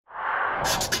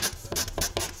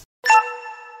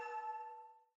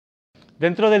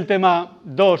Dentro del tema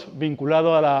 2,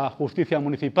 vinculado a la justicia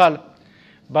municipal,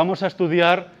 vamos a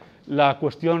estudiar la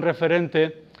cuestión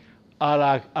referente a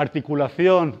la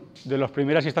articulación de las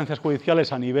primeras instancias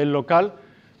judiciales a nivel local,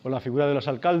 con la figura de los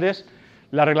alcaldes,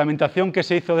 la reglamentación que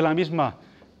se hizo de la misma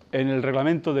en el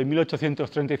reglamento de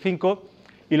 1835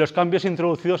 y los cambios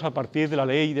introducidos a partir de la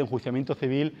Ley de Enjuiciamiento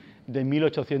Civil de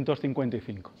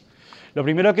 1855. Lo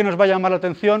primero que nos va a llamar la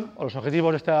atención, o los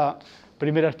objetivos de esta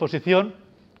primera exposición,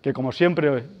 que como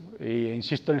siempre, e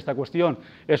insisto en esta cuestión,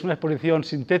 es una exposición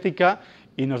sintética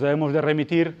y nos debemos de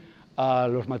remitir a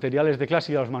los materiales de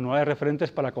clase y a los manuales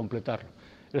referentes para completarlo.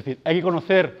 Es decir, hay que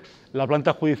conocer la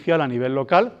planta judicial a nivel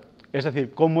local, es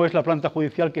decir, cómo es la planta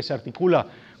judicial que se articula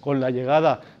con la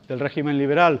llegada del régimen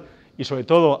liberal y sobre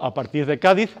todo a partir de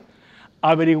Cádiz,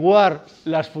 averiguar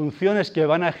las funciones que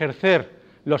van a ejercer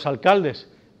los alcaldes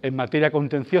en materia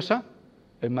contenciosa,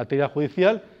 en materia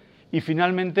judicial, y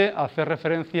finalmente hacer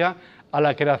referencia a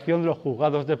la creación de los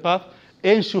juzgados de paz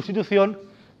en sustitución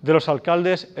de los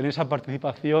alcaldes en esa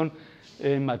participación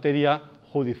en materia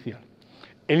judicial.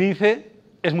 El índice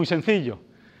es muy sencillo.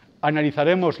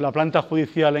 Analizaremos la planta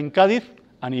judicial en Cádiz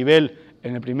en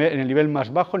el nivel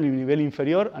más bajo, en el nivel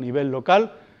inferior, a nivel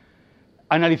local.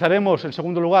 Analizaremos, en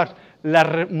segundo lugar,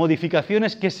 las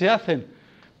modificaciones que se hacen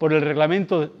por el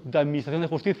Reglamento de Administración de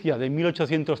Justicia de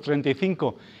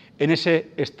 1835 en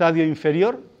ese estadio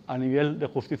inferior, a nivel de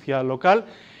justicia local.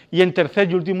 Y en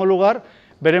tercer y último lugar,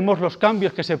 veremos los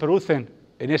cambios que se producen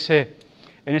en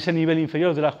ese nivel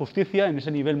inferior de la justicia, en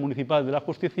ese nivel municipal de la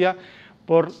justicia,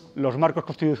 por los marcos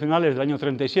constitucionales del año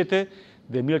 37,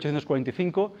 de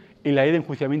 1845, y la Ley de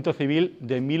Enjuiciamiento Civil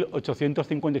de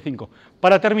 1855,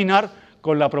 para terminar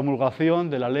con la promulgación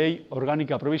de la Ley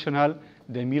Orgánica Provisional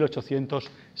de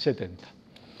 1870.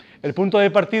 El punto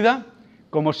de partida,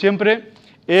 como siempre,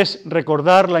 es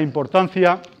recordar la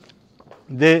importancia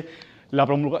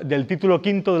del título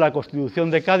quinto de la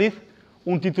Constitución de Cádiz,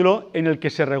 un título en el que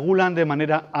se regulan de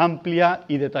manera amplia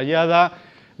y detallada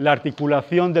la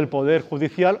articulación del Poder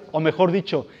Judicial, o mejor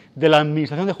dicho, de la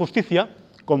Administración de Justicia,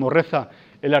 como reza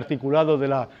el articulado de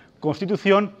la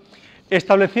Constitución,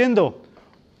 estableciendo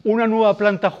una nueva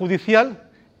planta judicial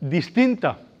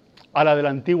distinta a la del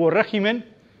antiguo régimen,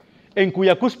 en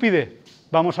cuya cúspide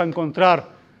vamos a encontrar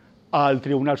al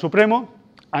Tribunal Supremo,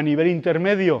 a nivel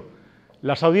intermedio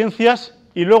las audiencias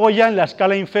y luego ya en la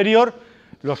escala inferior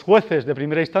los jueces de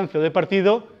primera instancia o de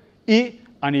partido y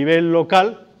a nivel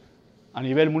local, a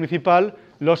nivel municipal,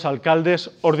 los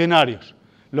alcaldes ordinarios,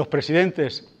 los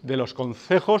presidentes de los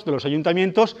concejos, de los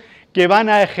ayuntamientos, que van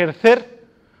a ejercer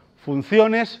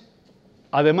funciones,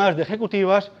 además de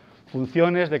ejecutivas,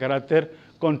 funciones de carácter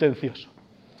contencioso.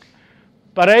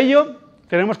 Para ello,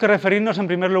 tenemos que referirnos en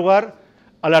primer lugar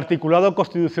al articulado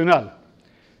constitucional.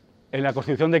 En la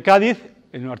Constitución de Cádiz,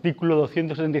 en el artículo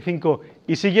 275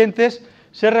 y siguientes,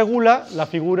 se regula la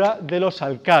figura de los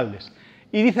alcaldes.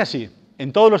 Y dice así: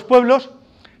 en todos los pueblos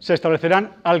se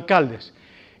establecerán alcaldes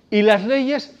y las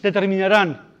leyes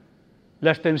determinarán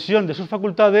la extensión de sus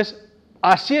facultades,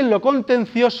 así en lo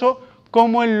contencioso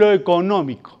como en lo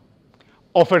económico.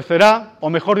 Ofrecerá, o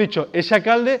mejor dicho, ese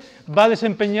alcalde va a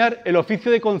desempeñar el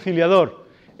oficio de conciliador.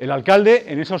 El alcalde,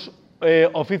 en esos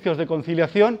oficios de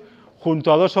conciliación,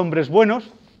 junto a dos hombres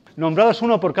buenos, nombrados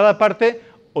uno por cada parte,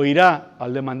 oirá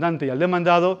al demandante y al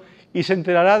demandado y se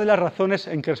enterará de las razones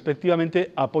en que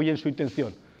respectivamente apoyen su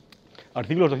intención.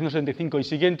 Artículos 275 y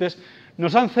siguientes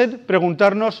nos hacen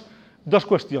preguntarnos dos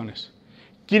cuestiones.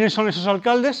 ¿Quiénes son esos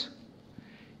alcaldes?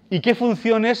 ¿Y qué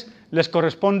funciones les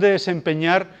corresponde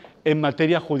desempeñar en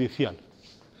materia judicial?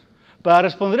 Para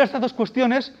responder a estas dos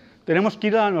cuestiones tenemos que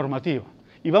ir a la normativa.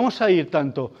 Y vamos a ir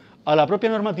tanto a la propia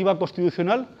normativa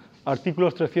constitucional,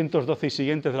 artículos 312 y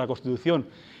siguientes de la Constitución,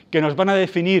 que nos van a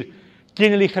definir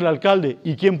quién elige al alcalde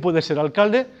y quién puede ser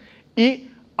alcalde, y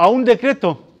a un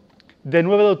decreto de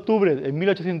 9 de octubre de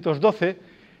 1812,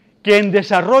 que en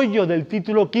desarrollo del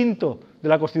título quinto de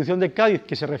la Constitución de Cádiz,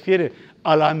 que se refiere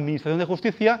a la Administración de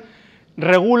Justicia,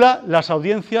 regula las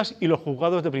audiencias y los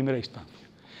juzgados de primera instancia.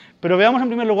 Pero veamos en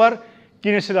primer lugar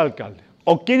quién es el alcalde,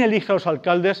 o quién elige a los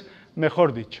alcaldes,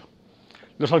 mejor dicho.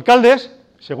 Los alcaldes,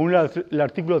 según el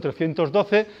artículo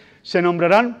 312, se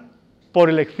nombrarán por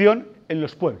elección en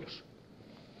los pueblos.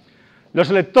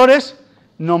 Los electores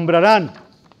nombrarán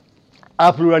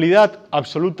a pluralidad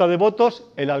absoluta de votos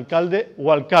el alcalde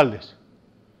o alcaldes.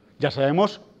 Ya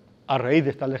sabemos, a raíz de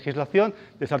esta legislación,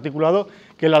 de este articulado,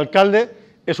 que el alcalde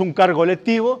es un cargo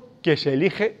electivo que se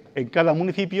elige en cada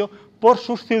municipio por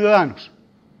sus ciudadanos.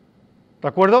 ¿De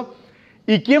acuerdo?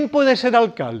 ¿Y quién puede ser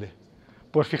alcalde?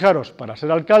 Pues fijaros, para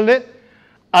ser alcalde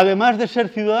además de ser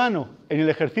ciudadano en el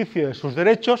ejercicio de sus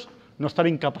derechos, no estar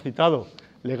incapacitado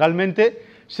legalmente,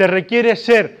 se requiere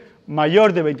ser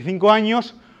mayor de 25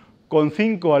 años, con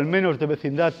 5 al menos de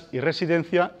vecindad y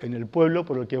residencia en el pueblo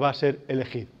por el que va a ser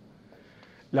elegido.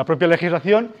 La propia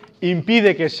legislación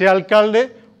impide que sea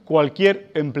alcalde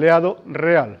cualquier empleado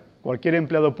real, cualquier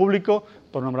empleado público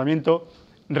por nombramiento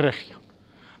regio.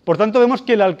 Por tanto, vemos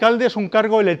que el alcalde es un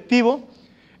cargo electivo,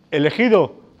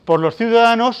 elegido por los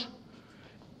ciudadanos,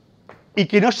 y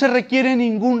que no se requiere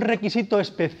ningún requisito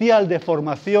especial de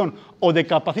formación o de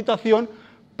capacitación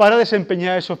para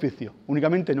desempeñar ese oficio,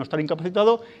 únicamente no estar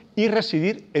incapacitado y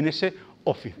residir en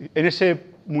ese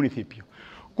municipio.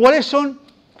 ¿Cuáles son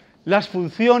las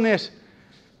funciones,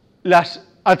 las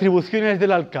atribuciones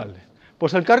del alcalde?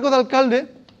 Pues el cargo de alcalde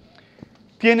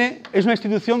es una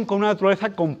institución con una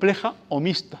naturaleza compleja o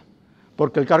mixta,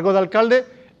 porque el cargo de alcalde,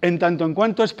 en tanto en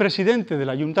cuanto es presidente del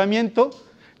ayuntamiento,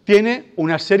 tiene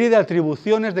una serie de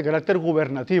atribuciones de carácter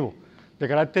gubernativo, de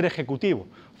carácter ejecutivo,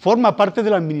 forma parte de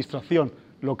la administración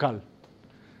local.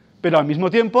 Pero al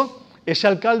mismo tiempo, ese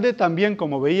alcalde también,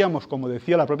 como veíamos, como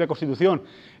decía la propia Constitución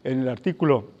en el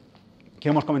artículo que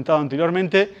hemos comentado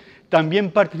anteriormente,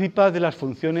 también participa de las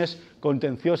funciones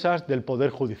contenciosas del Poder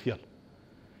Judicial.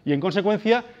 Y en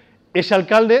consecuencia, es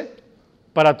alcalde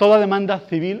para toda demanda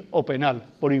civil o penal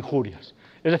por injurias.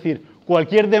 Es decir,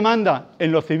 cualquier demanda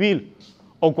en lo civil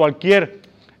o cualquier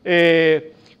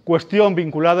cuestión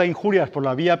vinculada a injurias por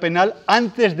la vía penal,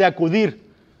 antes de acudir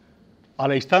a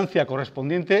la instancia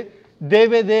correspondiente,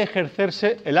 debe de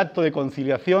ejercerse el acto de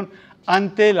conciliación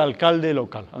ante el alcalde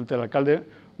local, ante el alcalde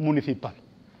municipal.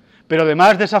 Pero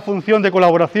además de esa función de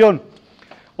colaboración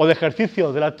o de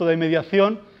ejercicio del acto de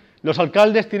mediación, los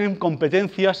alcaldes tienen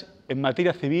competencias en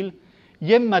materia civil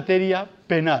y en materia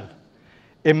penal.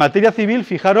 En materia civil,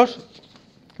 fijaros,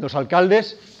 los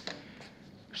alcaldes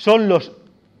son los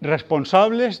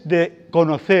responsables de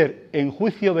conocer en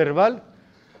juicio verbal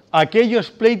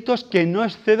aquellos pleitos que no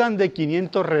excedan de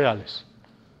 500 reales.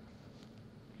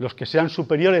 Los que sean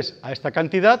superiores a esta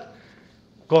cantidad,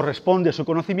 corresponde su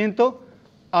conocimiento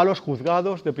a los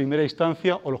juzgados de primera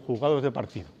instancia o los juzgados de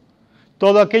partido.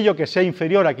 Todo aquello que sea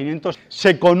inferior a 500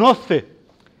 se conoce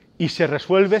y se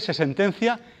resuelve, se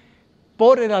sentencia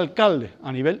por el alcalde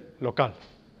a nivel local.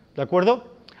 ¿De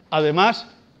acuerdo? Además,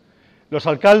 los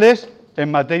alcaldes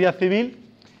en materia civil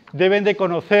deben de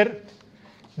conocer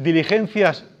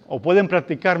diligencias, o pueden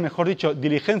practicar, mejor dicho,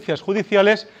 diligencias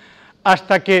judiciales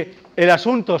hasta que el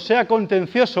asunto sea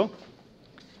contencioso,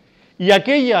 y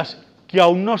aquellas que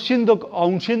aun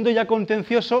siendo ya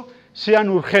contencioso sean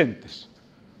urgentes.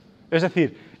 Es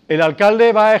decir, el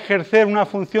alcalde va a ejercer una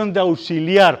función de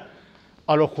auxiliar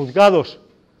a los juzgados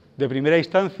de primera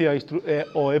instancia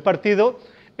o de partido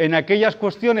en aquellas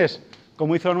cuestiones,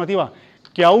 como dice la normativa,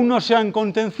 que aún no sean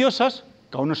contenciosas,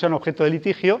 que aún no sean objeto de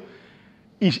litigio,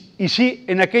 y sí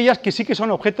en aquellas que sí que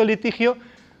son objeto de litigio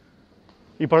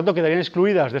y por lo tanto quedarían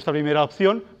excluidas de esta primera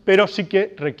opción, pero sí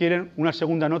que requieren una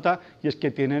segunda nota, y es que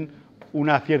tienen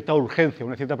una cierta urgencia,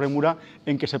 una cierta premura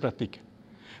en que se practique.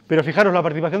 Pero fijaros, la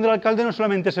participación del alcalde no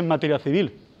solamente es en materia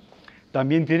civil,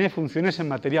 también tiene funciones en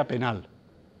materia penal.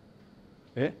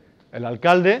 El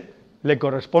alcalde le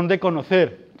corresponde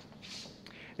conocer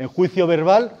en juicio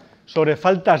verbal sobre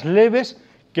faltas leves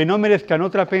que no merezcan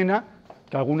otra pena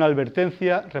que alguna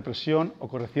advertencia, represión o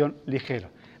corrección ligera.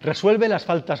 Resuelve las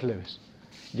faltas leves.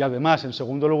 Y además, en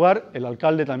segundo lugar, el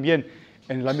alcalde también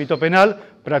en el ámbito penal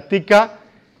practica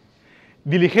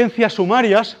diligencias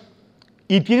sumarias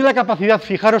y tiene la capacidad,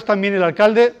 fijaros también el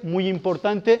alcalde, muy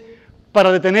importante,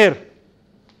 para detener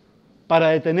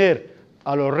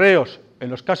a los reos en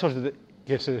los casos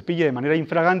que se les pille de manera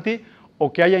infraganti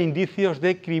o que haya indicios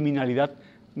de criminalidad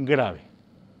grave.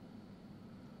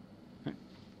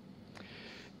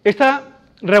 Esta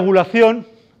regulación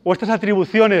o estas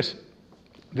atribuciones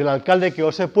del alcalde que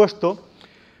os he puesto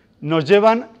nos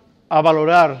llevan a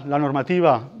valorar la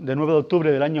normativa de 9 de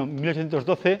octubre del año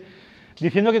 1812,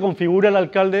 diciendo que configura al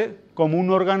alcalde como un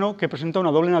órgano que presenta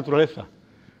una doble naturaleza,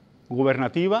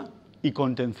 gubernativa y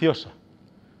contenciosa.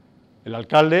 El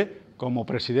alcalde, como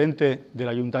presidente del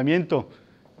ayuntamiento,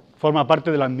 forma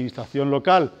parte de la administración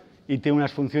local y tiene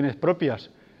unas funciones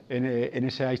propias en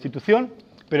esa institución,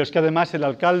 pero es que además el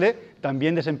alcalde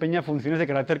también desempeña funciones de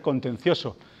carácter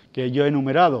contencioso, que yo he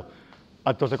enumerado: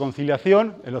 actos de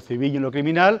conciliación en lo civil y en lo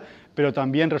criminal, pero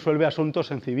también resuelve asuntos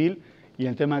en civil y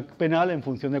en tema penal en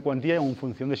función de cuantía o en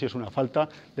función de si es una falta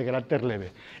de carácter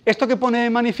leve. ¿Esto qué pone de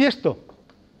manifiesto?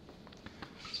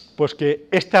 Pues que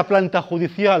esta planta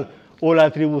judicial o la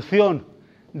atribución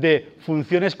de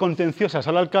funciones contenciosas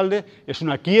al alcalde es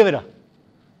una quiebra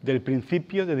del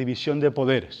principio de división de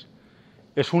poderes.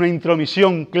 Es una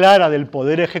intromisión clara del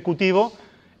Poder Ejecutivo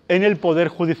en el Poder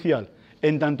Judicial,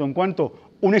 en tanto en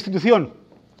cuanto una institución,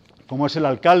 como es el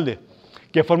alcalde,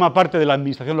 que forma parte de la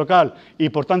administración local y,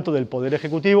 por tanto, del Poder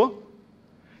Ejecutivo,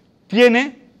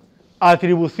 tiene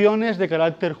atribuciones de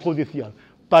carácter judicial,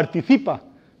 participa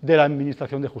de la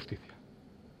administración de justicia.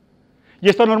 Y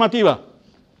esta normativa,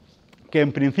 que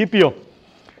en principio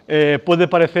puede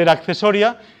parecer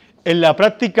accesoria, en la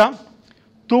práctica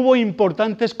tuvo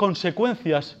importantes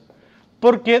consecuencias,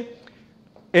 porque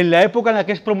en la época en la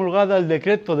que es promulgada el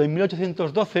decreto de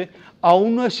 1812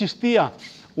 aún no existía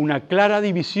una clara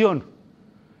división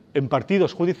en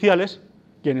partidos judiciales,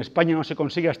 que en España no se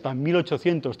consigue hasta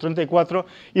 1834,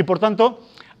 y por tanto,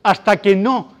 hasta que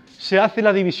no se hace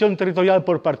la división territorial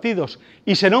por partidos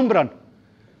y se nombran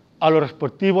a los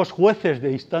respectivos jueces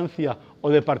de instancia o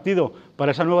de partido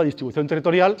para esa nueva distribución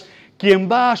territorial, quien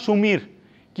va a asumir,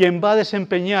 quien va a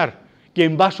desempeñar,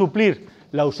 quien va a suplir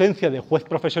la ausencia de juez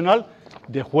profesional,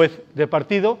 de juez de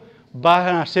partido,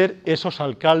 van a ser esos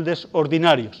alcaldes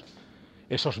ordinarios,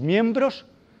 esos miembros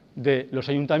de los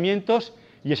ayuntamientos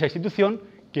y esa institución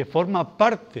que forma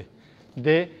parte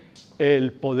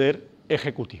del Poder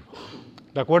Ejecutivo.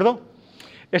 ¿De acuerdo?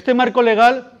 Este marco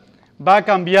legal va a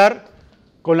cambiar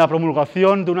con la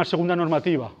promulgación de una segunda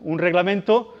normativa, un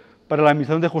reglamento para la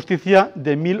Administración de Justicia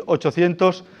de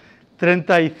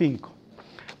 1835.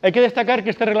 Hay que destacar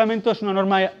que este reglamento es una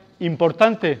norma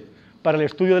importante para el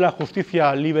estudio de la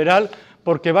justicia liberal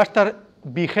porque va a estar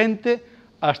vigente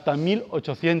hasta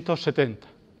 1870.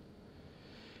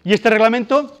 Y este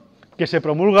reglamento, que se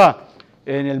promulga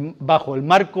bajo el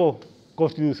marco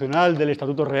constitucional del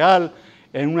Estatuto Real,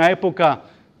 en una época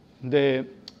de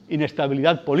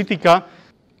inestabilidad política,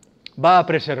 va a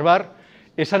preservar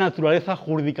esa naturaleza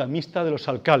jurídica mixta de los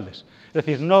alcaldes. Es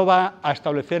decir, no va a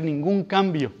establecer ningún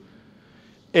cambio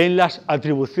en las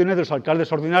atribuciones de los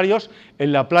alcaldes ordinarios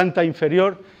en la planta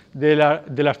inferior de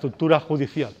la estructura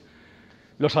judicial.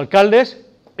 Los alcaldes,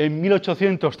 en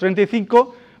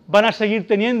 1835, van a seguir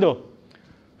teniendo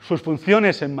sus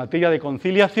funciones en materia de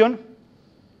conciliación,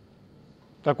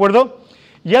 ¿de acuerdo?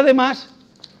 Y además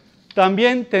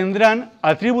también tendrán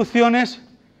atribuciones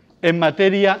en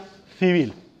materia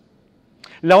civil.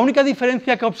 La única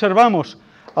diferencia que observamos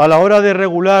a la hora de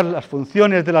regular las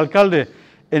funciones del alcalde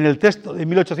en el texto de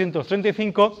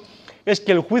 1835 es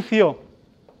que el juicio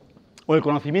o el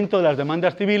conocimiento de las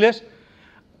demandas civiles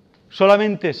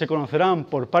solamente se conocerán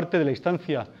por parte de la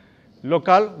instancia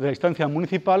local, de la instancia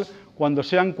municipal, cuando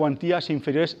sean cuantías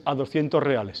inferiores a 200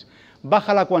 reales.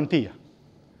 Baja la cuantía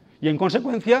y, en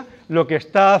consecuencia, lo que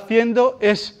está haciendo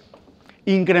es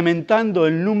incrementando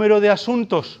el número de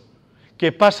asuntos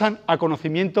que pasan a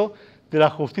conocimiento de la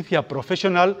justicia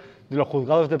profesional de los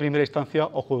juzgados de primera instancia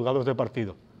o juzgados de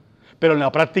partido. Pero en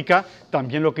la práctica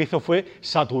también lo que hizo fue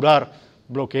saturar,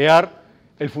 bloquear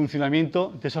el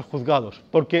funcionamiento de esos juzgados,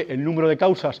 porque el número de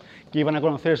causas que iban a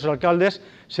conocer esos alcaldes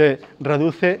se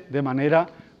reduce de manera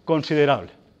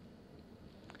considerable.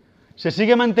 Se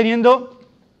sigue manteniendo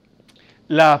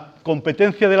la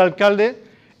competencia del alcalde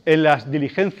en las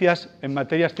diligencias en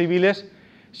materias civiles,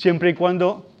 siempre y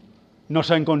cuando no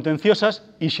sean contenciosas,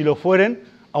 y si lo fueren,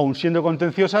 aun siendo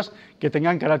contenciosas, que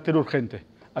tengan carácter urgente.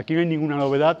 Aquí no hay ninguna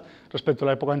novedad respecto a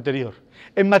la época anterior.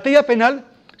 En materia penal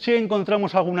sí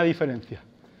encontramos alguna diferencia.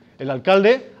 El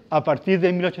alcalde, a partir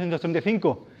de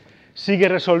 1835, sigue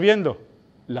resolviendo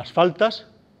las faltas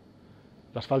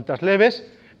leves,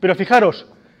 pero fijaros,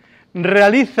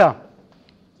 realiza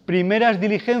primeras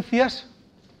diligencias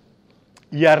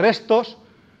y arrestos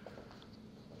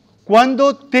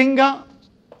cuando tenga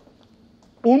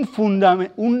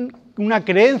una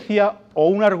creencia o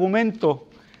un argumento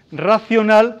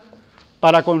racional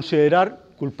para considerar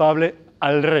culpable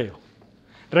al reo.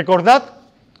 Recordad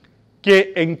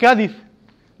que en Cádiz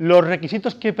los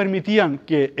requisitos que permitían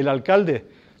que el alcalde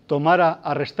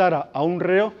arrestara a un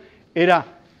reo era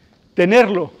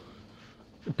tenerlo,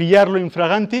 pillarlo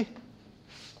infraganti,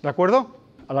 ¿de acuerdo?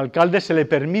 Al alcalde se le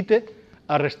permite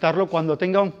arrestarlo cuando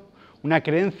tenga una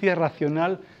creencia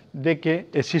racional de que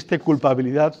existe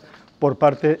culpabilidad por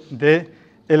parte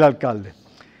del alcalde.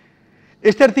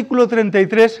 Este artículo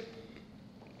 33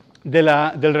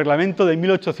 del reglamento de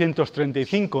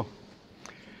 1835,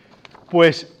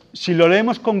 pues si lo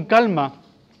leemos con calma,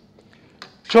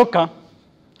 choca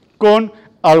con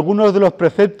algunos de los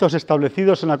preceptos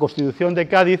establecidos en la Constitución de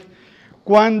Cádiz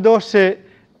cuando se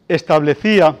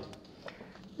establecía,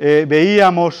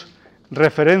 veíamos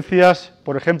referencias,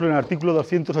 por ejemplo, en el artículo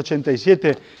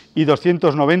 287 y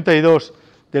 292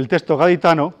 del texto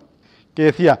gaditano, que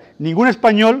decía: ningún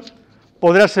español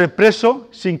podrá ser preso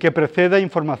sin que preceda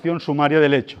información sumaria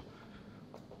del hecho.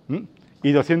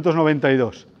 y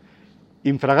 292.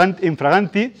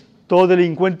 Infraganti, todo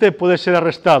delincuente puede ser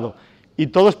arrestado y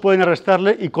todos pueden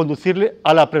arrestarle y conducirle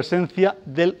a la presencia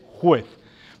del juez.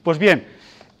 Pues bien,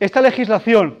 esta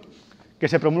legislación que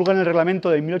se promulga en el reglamento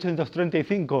de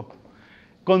 1835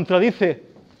 contradice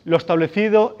lo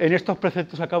establecido en estos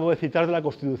preceptos que acabo de citar de la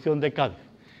Constitución de Cádiz.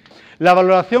 La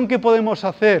valoración que podemos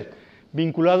hacer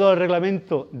vinculado al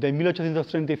reglamento de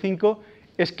 1835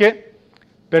 es que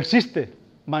persiste,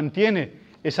 mantiene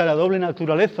esa doble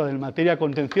naturaleza de materia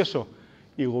contencioso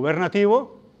y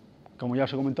gubernativo, como ya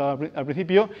os he comentado al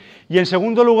principio, y en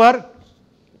segundo lugar,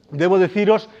 debo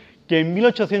deciros que en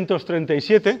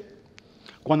 1837,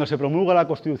 cuando se promulga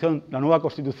la nueva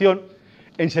Constitución,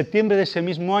 en septiembre de ese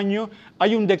mismo año,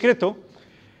 hay un decreto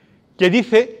que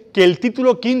dice que el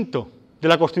título quinto de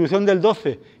la Constitución del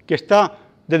 12, que está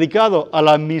dedicado a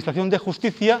la administración de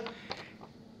justicia,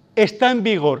 está en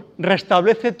vigor,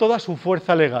 restablece toda su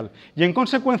fuerza legal. Y en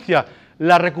consecuencia,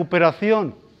 la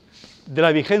recuperación de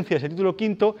la vigencia de ese título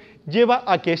quinto lleva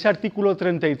a que ese artículo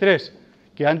 33,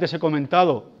 que antes he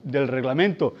comentado, del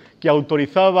reglamento, que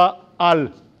autorizaba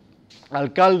al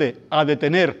alcalde a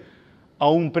detener a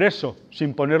un preso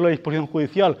sin ponerlo a disposición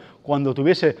judicial cuando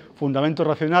tuviese fundamentos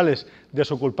racionales de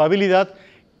su culpabilidad,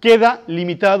 queda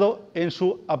limitado en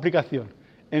su aplicación,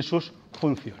 en sus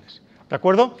funciones. ¿De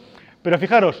acuerdo? Pero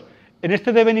fijaros, en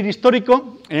este devenir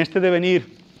histórico, en este devenir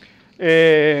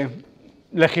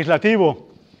legislativo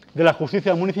de la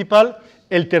justicia municipal,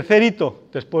 el tercer hito,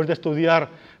 después de estudiar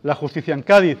la justicia en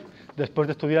Cádiz, después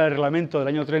de estudiar el reglamento del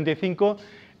año 35,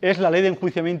 es la Ley de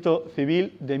Enjuiciamiento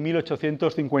Civil de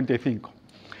 1855.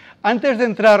 Antes de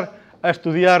entrar a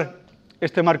estudiar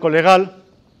este marco legal,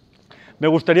 me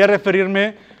gustaría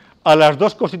referirme a las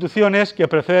dos constituciones que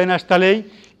preceden a esta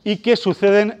ley y que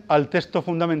suceden al texto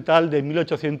fundamental de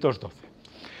 1812.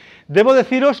 Debo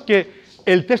deciros que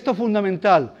el texto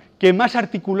fundamental que más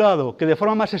articulado, que de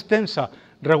forma más extensa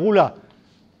regula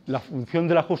la función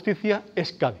de la justicia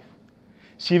es Cádiz.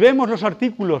 Si vemos los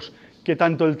artículos que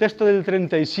tanto el texto del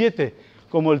 37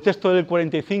 como el texto del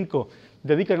 45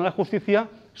 dedican a la justicia,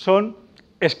 son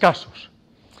escasos.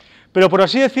 Pero por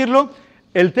así decirlo,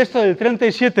 el texto del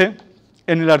 37,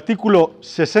 en el artículo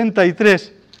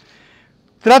 63,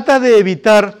 trata de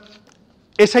evitar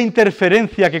esa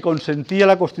interferencia que consentía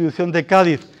la Constitución de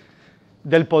Cádiz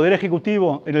del Poder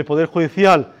Ejecutivo en el Poder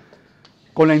Judicial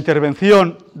con la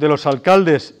intervención de los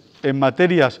alcaldes en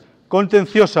materias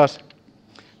contenciosas.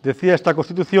 Decía esta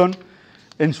Constitución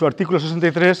en su artículo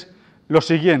 63 lo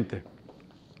siguiente.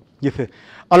 Dice: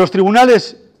 a los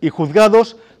tribunales y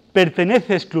juzgados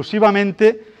pertenece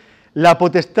exclusivamente la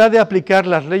potestad de aplicar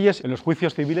las leyes en los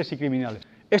juicios civiles y criminales.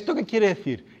 ¿Esto qué quiere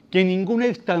decir? Que en ninguna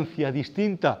instancia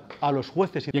distinta a los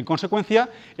jueces y en consecuencia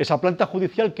esa planta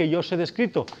judicial que yo os he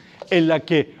descrito, en la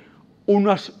que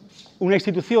una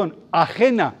institución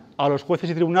ajena a los jueces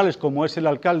y tribunales como es el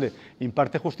alcalde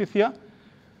imparte justicia,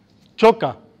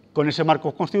 choca con ese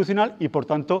marco constitucional y por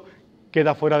tanto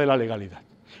queda fuera de la legalidad.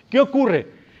 ¿Qué ocurre?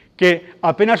 Que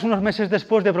apenas unos meses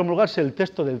después de promulgarse el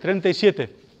texto del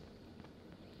 37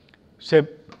 se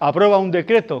aprueba un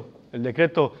decreto, el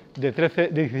decreto de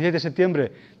 17 de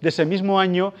septiembre de ese mismo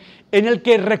año, en el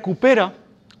que recupera,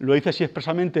 lo dice así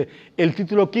expresamente, el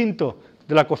título quinto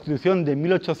de la Constitución de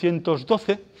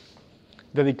 1812,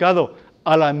 dedicado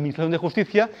a la administración de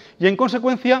justicia, y en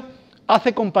consecuencia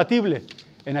hace compatible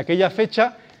en aquella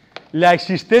fecha la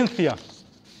existencia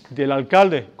del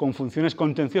alcalde con funciones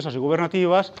contenciosas y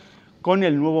gubernativas con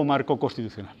el nuevo marco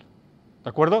constitucional. ¿De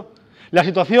acuerdo? La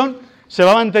situación se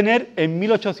va a mantener en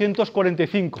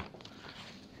 1845.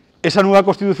 Esa nueva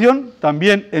Constitución,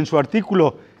 también en su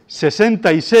artículo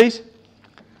 66,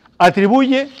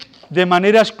 atribuye de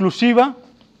manera exclusiva,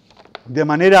 de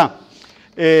manera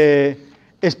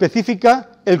específica,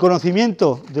 el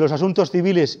conocimiento de los asuntos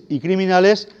civiles y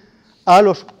criminales a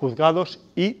los juzgados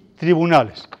y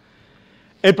tribunales.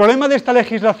 El problema de esta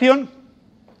legislación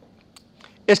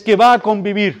es que va a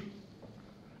convivir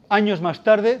años más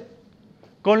tarde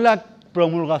con la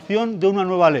promulgación de una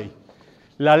nueva ley,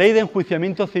 la Ley de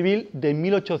Enjuiciamiento Civil de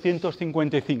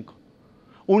 1855.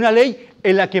 Una ley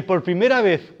en la que por primera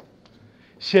vez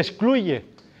se excluye,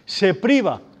 se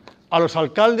priva a los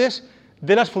alcaldes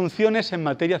de las funciones en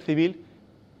materia civil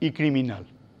y criminal.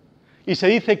 Y se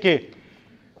dice que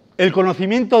el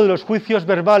conocimiento de los juicios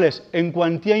verbales en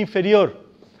cuantía inferior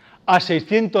a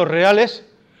 600 reales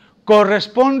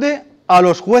corresponde a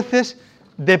los jueces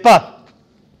de paz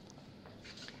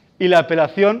y la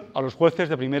apelación a los jueces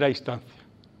de primera instancia.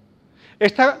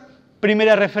 Esta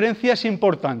primera referencia es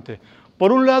importante.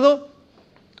 Por un lado,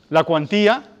 la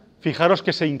cuantía, fijaros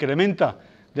que se incrementa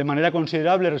de manera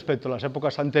considerable respecto a las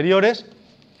épocas anteriores.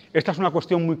 Esta es una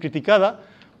cuestión muy criticada,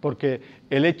 porque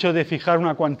el hecho de fijar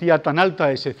una cuantía tan alta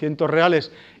de 600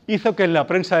 reales hizo que en la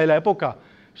prensa de la época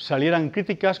salieran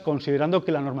críticas considerando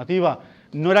que la normativa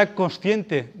no era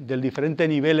consciente del diferente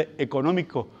nivel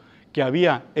económico que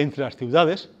había entre las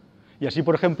ciudades. Y así,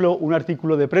 por ejemplo, un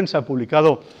artículo de prensa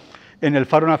publicado en el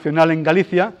Faro Nacional en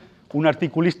Galicia, un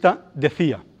articulista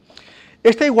decía: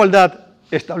 esta igualdad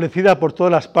establecida por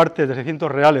todas las partes de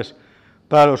 600 reales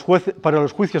para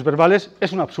los juicios verbales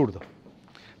es un absurdo.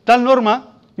 Tal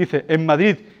norma, dice, en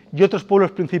Madrid y otros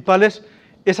pueblos principales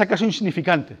es acaso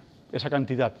insignificante esa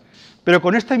cantidad, pero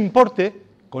con este importe,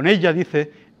 con ella,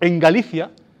 dice, en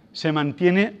Galicia se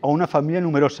mantiene a una familia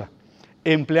numerosa,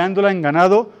 empleándola en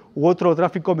ganado u otro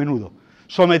tráfico menudo.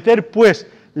 Someter, pues,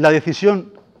 la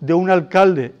decisión de un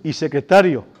alcalde y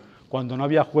secretario, cuando no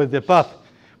había juez de paz,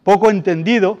 poco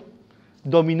entendido,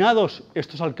 dominados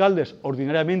estos alcaldes,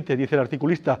 ordinariamente, dice el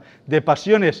articulista, de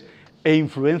pasiones e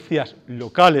influencias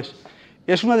locales,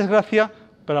 es una desgracia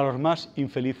para los más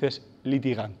infelices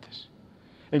litigantes.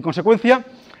 En consecuencia,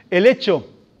 el hecho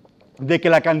de que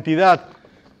la cantidad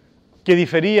que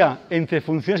difería entre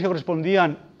funciones que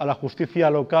correspondían a la justicia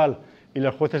local y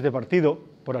los jueces de partido,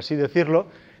 por así decirlo,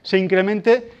 se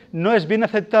incremente no es bien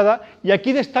aceptada, y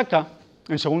aquí destaca,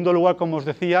 en segundo lugar, como os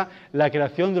decía, la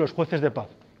creación de los jueces de paz,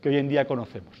 que hoy en día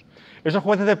conocemos. Esos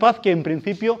jueces de paz que en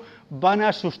principio van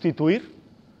a sustituir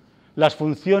las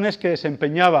funciones que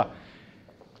desempeñaba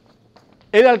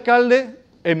el alcalde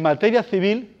en materia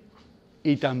civil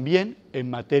y también en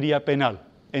materia penal,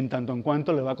 en tanto en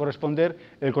cuanto le va a corresponder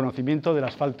el conocimiento de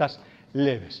las faltas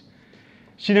leves.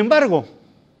 Sin embargo,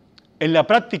 en la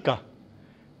práctica,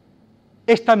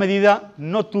 esta medida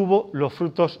no tuvo los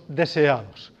frutos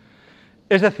deseados.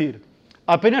 Es decir,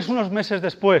 apenas unos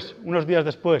días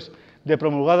después de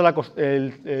promulgada la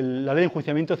ley de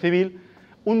enjuiciamiento civil,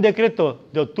 un decreto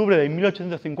de octubre de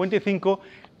 1855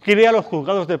 crea los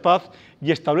juzgados de paz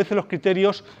y establece los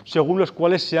criterios según los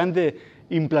cuales se han de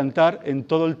implantar en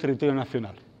todo el territorio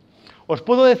nacional. Os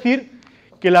puedo decir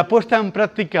que la puesta en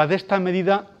práctica de esta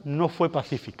medida no fue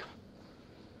pacífica.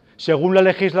 Según la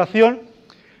legislación,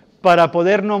 para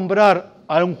poder nombrar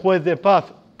a un juez de paz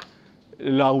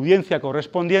la audiencia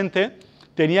correspondiente,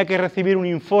 tenía que recibir un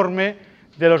informe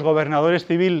de los gobernadores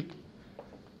civiles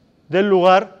del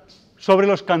lugar sobre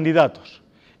los candidatos.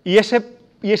 Y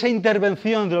esa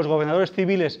intervención de los gobernadores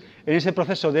civiles en ese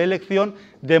proceso de elección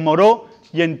demoró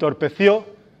y entorpeció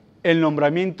el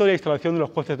nombramiento y la instalación de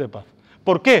los jueces de paz.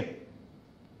 ¿Por qué?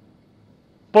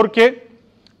 Porque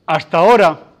hasta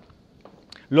ahora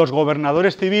los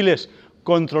gobernadores civiles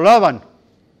controlaban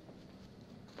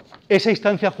esa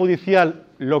instancia judicial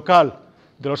local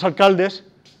de los alcaldes,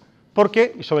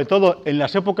 porque, y sobre todo en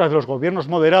las épocas de los gobiernos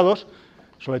moderados,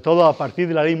 sobre todo a partir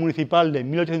de la ley municipal de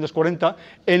 1840,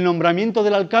 el nombramiento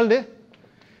del alcalde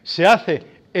se hace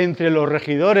entre los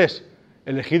regidores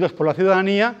elegidos por la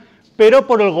ciudadanía, pero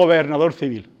por el gobernador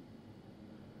civil.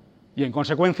 Y en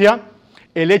consecuencia,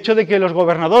 el hecho de que los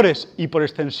gobernadores y por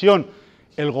extensión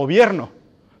el gobierno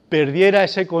perdiera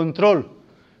ese control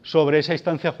sobre esa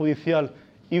instancia judicial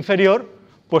inferior,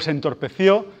 pues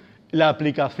entorpeció la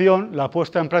aplicación, la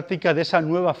puesta en práctica de esa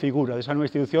nueva figura, de esa nueva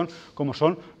institución, como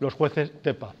son los jueces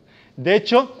de paz. De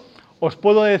hecho, os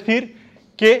puedo decir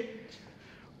que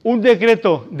un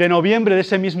decreto de noviembre de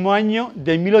ese mismo año,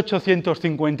 de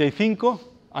 1855,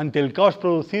 ante el caos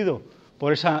producido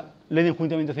por esa ley de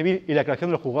enjuiciamiento civil y la creación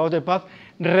de los juzgados de paz,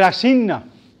 reasigna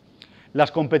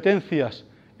las competencias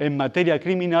en materia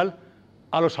criminal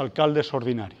a los alcaldes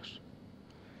ordinarios.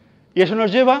 Y eso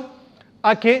nos lleva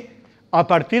a que a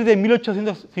partir de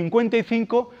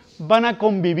 1855 van a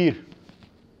convivir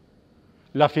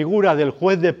la figura del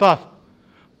juez de paz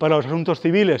para los asuntos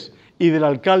civiles y del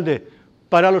alcalde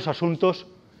para los asuntos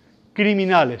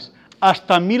criminales,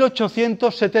 hasta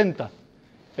 1870,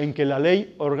 en que la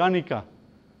ley orgánica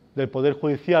del Poder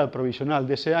Judicial provisional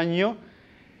de ese año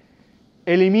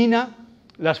elimina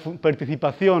la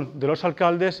participación de los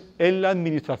alcaldes en la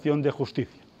administración de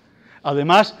justicia.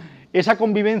 Además, esa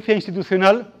convivencia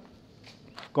institucional,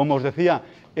 como os decía,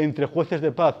 entre jueces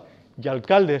de paz y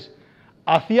alcaldes,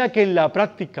 hacía que en la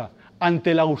práctica,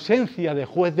 ante la ausencia de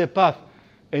juez de paz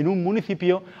en un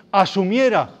municipio,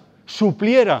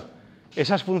 supliera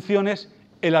esas funciones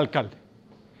el alcalde.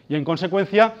 Y en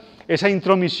consecuencia, esa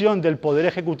intromisión del Poder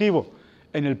Ejecutivo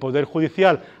en el Poder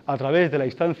Judicial a través de la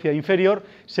instancia inferior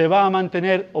se va a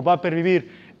mantener o va a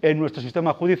pervivir en nuestro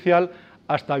sistema judicial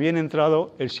hasta bien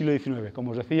entrado el siglo XIX,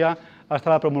 como os decía, hasta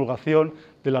la promulgación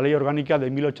de la Ley Orgánica de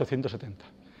 1870.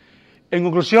 En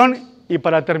conclusión, y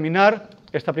para terminar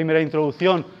esta primera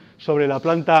introducción sobre la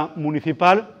planta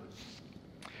municipal,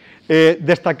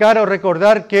 destacar o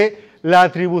recordar que la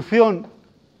atribución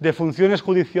de funciones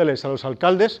judiciales a los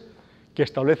alcaldes, que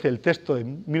establece el texto de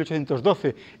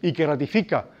 1812 y que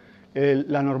ratifica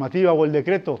la normativa o el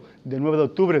decreto del 9 de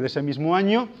octubre de ese mismo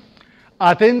año,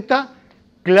 atenta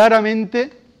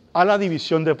claramente a la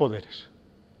división de poderes.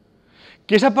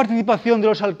 Que esa participación de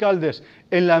los alcaldes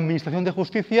en la administración de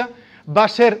justicia va a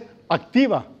ser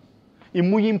activa y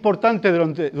muy importante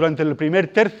durante el primer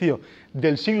tercio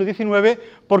del siglo XIX,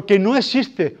 porque no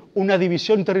existe una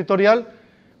división territorial,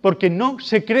 porque no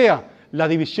se crea la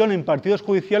división en partidos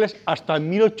judiciales hasta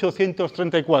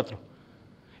 1834.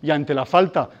 Y ante la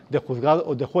falta de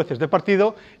jueces de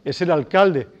partido, es el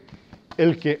alcalde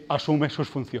el que asume sus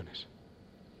funciones.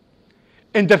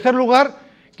 En tercer lugar,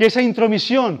 que esa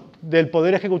intromisión del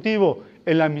Poder Ejecutivo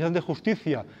en la administración de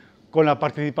justicia, con la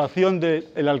participación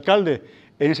del alcalde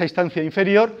en esa instancia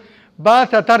inferior, va a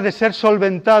tratar de ser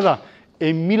solventada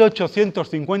en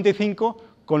 1855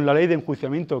 con la Ley de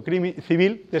Enjuiciamiento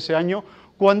Civil de ese año,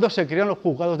 cuando se crean los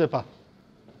juzgados de paz.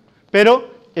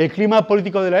 Pero el clima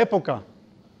político de la época,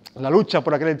 la lucha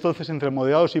por aquel entonces entre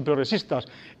moderados y progresistas,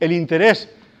 el interés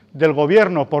del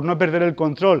gobierno por no perder el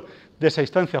control de esa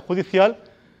instancia judicial,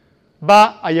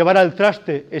 va a llevar al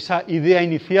traste esa idea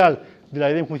inicial de la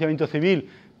Ley de Enjuiciamiento Civil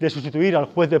de sustituir al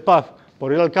juez de paz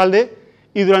por el alcalde,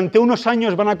 y durante unos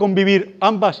años van a convivir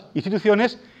ambas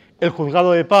instituciones, el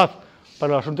juzgado de paz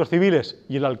para los asuntos civiles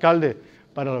y el alcalde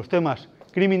para los temas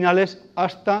criminales,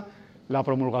 hasta la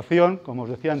promulgación, como os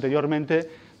decía anteriormente,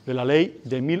 de la ley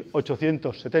de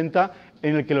 1870,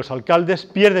 en el que los alcaldes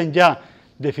pierden ya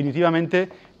definitivamente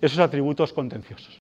esos atributos contenciosos.